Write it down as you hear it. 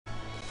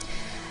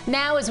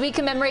Now, as we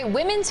commemorate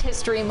Women's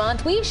History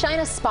Month, we shine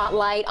a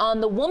spotlight on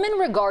the woman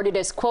regarded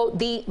as, quote,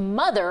 the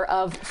mother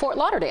of Fort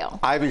Lauderdale.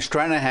 Ivy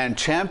Stranahan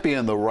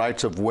championed the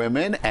rights of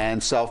women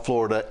and South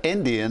Florida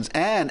Indians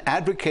and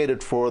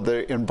advocated for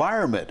the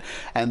environment.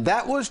 And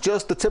that was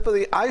just the tip of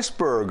the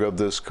iceberg of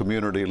this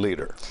community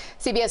leader.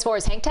 CBS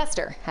 4's Hank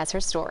Tester has her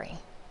story.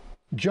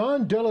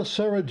 John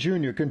Della-Cerra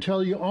Jr. can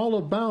tell you all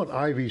about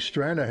Ivy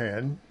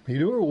Stranahan. He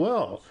knew her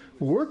well,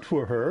 worked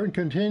for her, and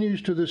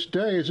continues to this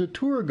day as a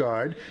tour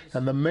guide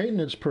and the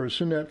maintenance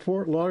person at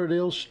Fort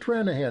Lauderdale's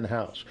Stranahan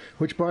House,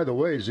 which, by the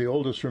way, is the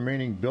oldest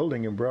remaining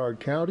building in Broward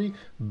County,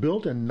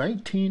 built in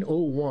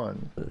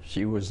 1901.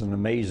 She was an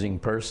amazing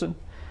person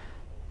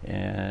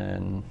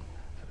and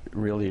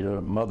really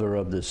the mother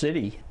of the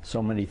city.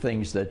 So many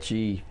things that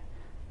she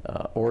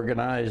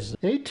organized.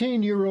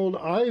 18-year-old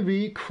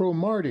Ivy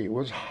Cromartie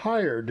was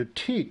hired to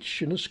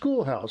teach in a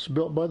schoolhouse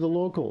built by the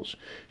locals.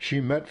 She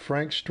met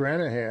Frank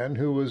Stranahan,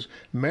 who was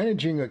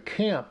managing a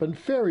camp and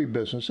ferry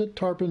business at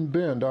Tarpon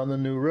Bend on the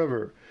New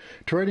River.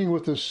 Trading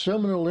with the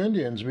Seminole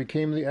Indians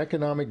became the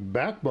economic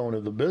backbone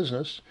of the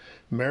business.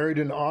 Married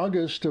in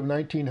August of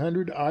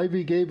 1900,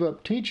 Ivy gave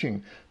up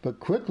teaching,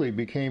 but quickly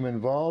became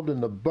involved in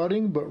the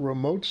budding but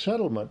remote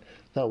settlement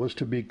that was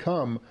to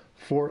become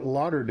Fort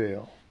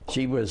Lauderdale.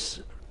 She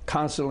was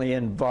constantly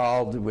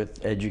involved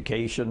with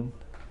education,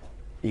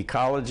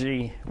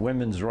 ecology,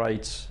 women's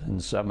rights,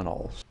 and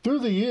Seminoles. Through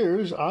the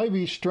years,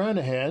 Ivy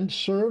Stranahan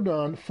served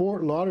on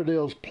Fort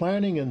Lauderdale's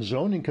Planning and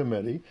Zoning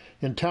Committee.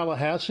 In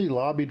Tallahassee,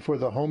 lobbied for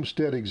the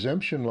Homestead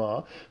Exemption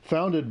Law,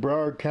 founded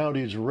Broward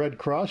County's Red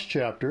Cross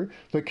chapter,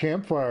 the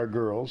Campfire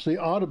Girls, the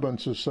Audubon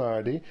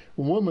Society,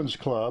 Women's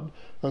Club,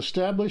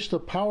 established the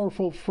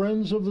powerful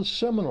Friends of the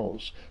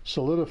Seminoles,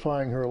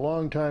 solidifying her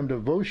longtime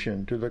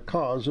devotion to the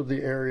cause of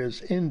the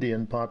area's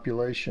Indian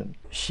population.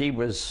 She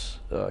was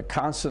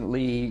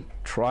constantly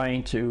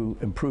trying to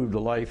improve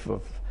the life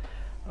of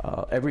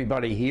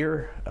everybody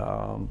here,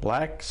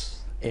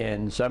 blacks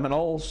and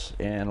Seminoles,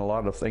 and a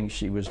lot of things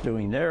she was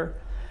doing there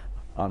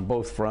on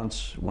both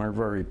fronts weren't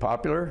very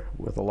popular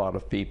with a lot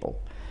of people,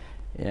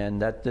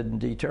 and that didn't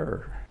deter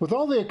her. With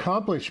all the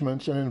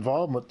accomplishments and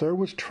involvement, there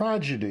was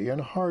tragedy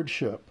and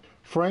hardship.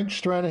 Frank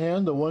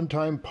Stranahan, the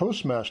one-time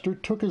postmaster,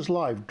 took his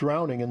life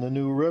drowning in the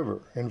New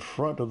River in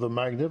front of the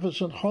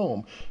magnificent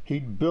home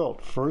he'd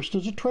built, first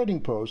as a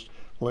trading post,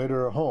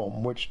 later a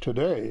home, which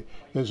today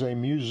is a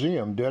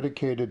museum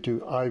dedicated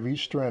to Ivy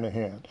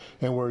Stranahan,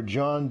 and where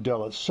John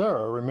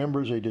Della-Cerra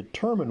remembers a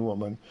determined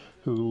woman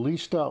who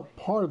leased out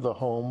part of the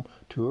home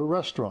to a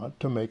restaurant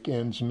to make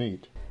ends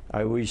meet.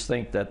 I always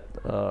think that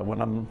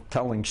when I'm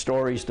telling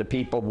stories to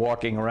people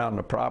walking around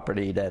the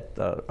property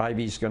that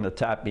Ivy's going to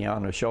tap me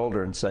on the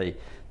shoulder and say,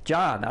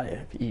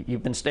 "John,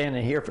 you've been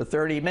standing here for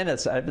 30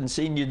 minutes. I haven't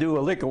seen you do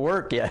a lick of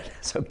work yet,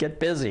 so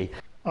get busy."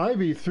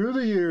 Ivy, through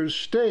the years,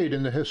 stayed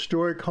in the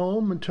historic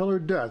home until her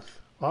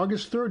death,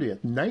 August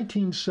 30th,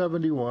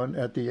 1971,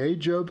 at the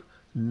age of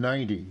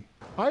 90.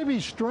 Ivy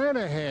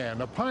Stranahan,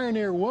 a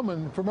pioneer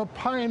woman from a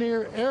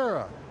pioneer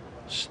era,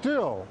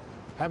 still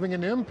having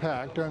an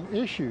impact on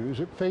issues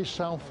that face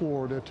South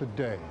Florida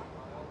today.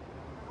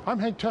 I'm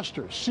Hank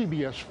Tester,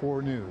 CBS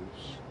 4 News.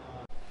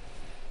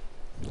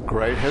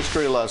 Great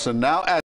history lesson. Now